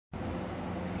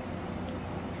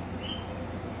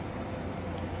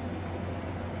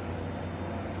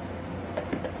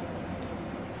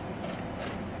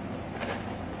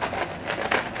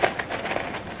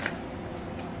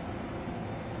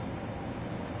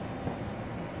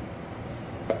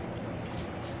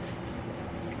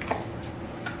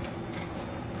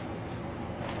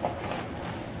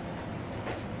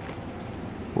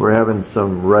We're having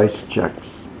some rice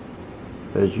Chex,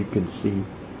 as you can see.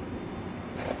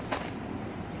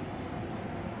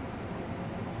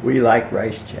 We like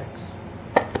rice Chex.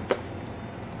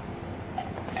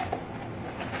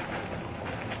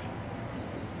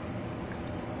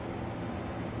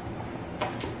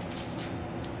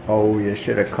 Oh, you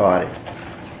should have caught it.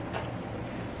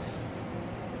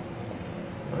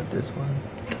 Want this one?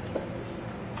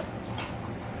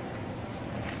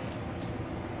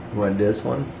 You want this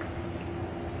one?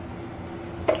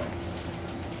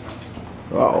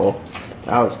 Uh-oh,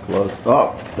 that was close.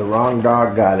 Oh, the wrong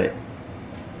dog got it.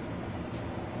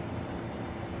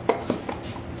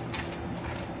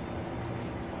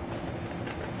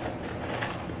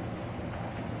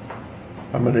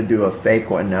 I'm gonna do a fake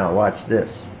one now. Watch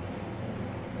this.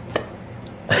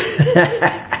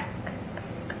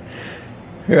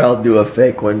 Here, I'll do a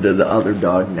fake one to the other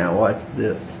dog now. Watch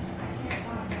this.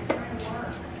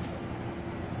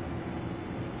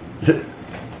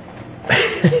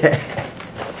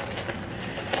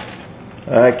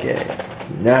 Okay,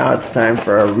 now it's time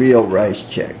for a real rice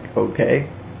check, okay?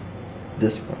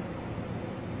 This one.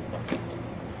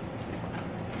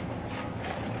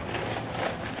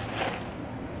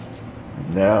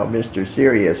 Now Mr.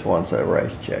 Serious wants a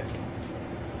rice check.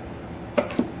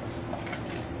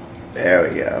 There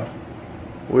we go.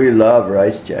 We love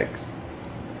rice Chex.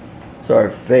 It's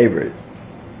our favorite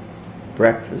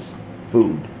breakfast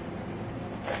food.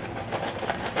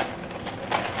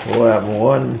 We'll have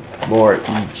one more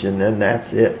each and then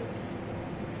that's it.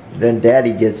 Then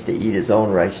Daddy gets to eat his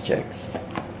own rice Chex.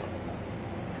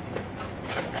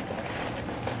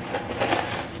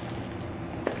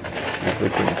 See if we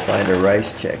can find a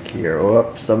rice check here.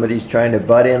 Oh, somebody's trying to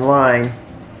butt in line.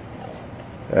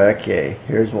 Okay,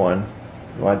 here's one.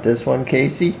 You want this one,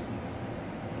 Casey?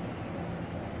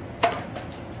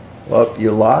 Well,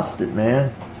 you lost it,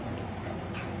 man.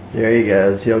 There he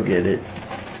goes. He'll get it.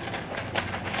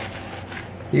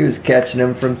 He was catching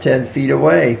him from 10 feet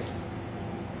away.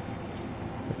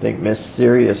 I think Miss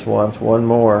Serious wants one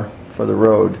more for the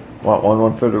road. Want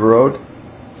one for the road?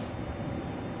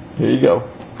 Here you go.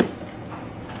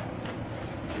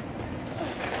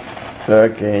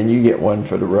 Okay, and you get one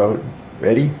for the road.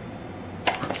 Ready?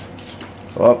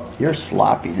 Oh, you're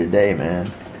sloppy today,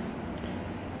 man.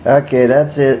 Okay,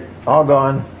 that's it. All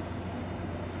gone.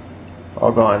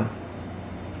 All gone.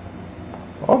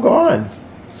 All gone.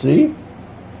 See?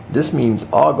 This means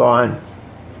all gone.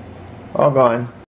 All gone.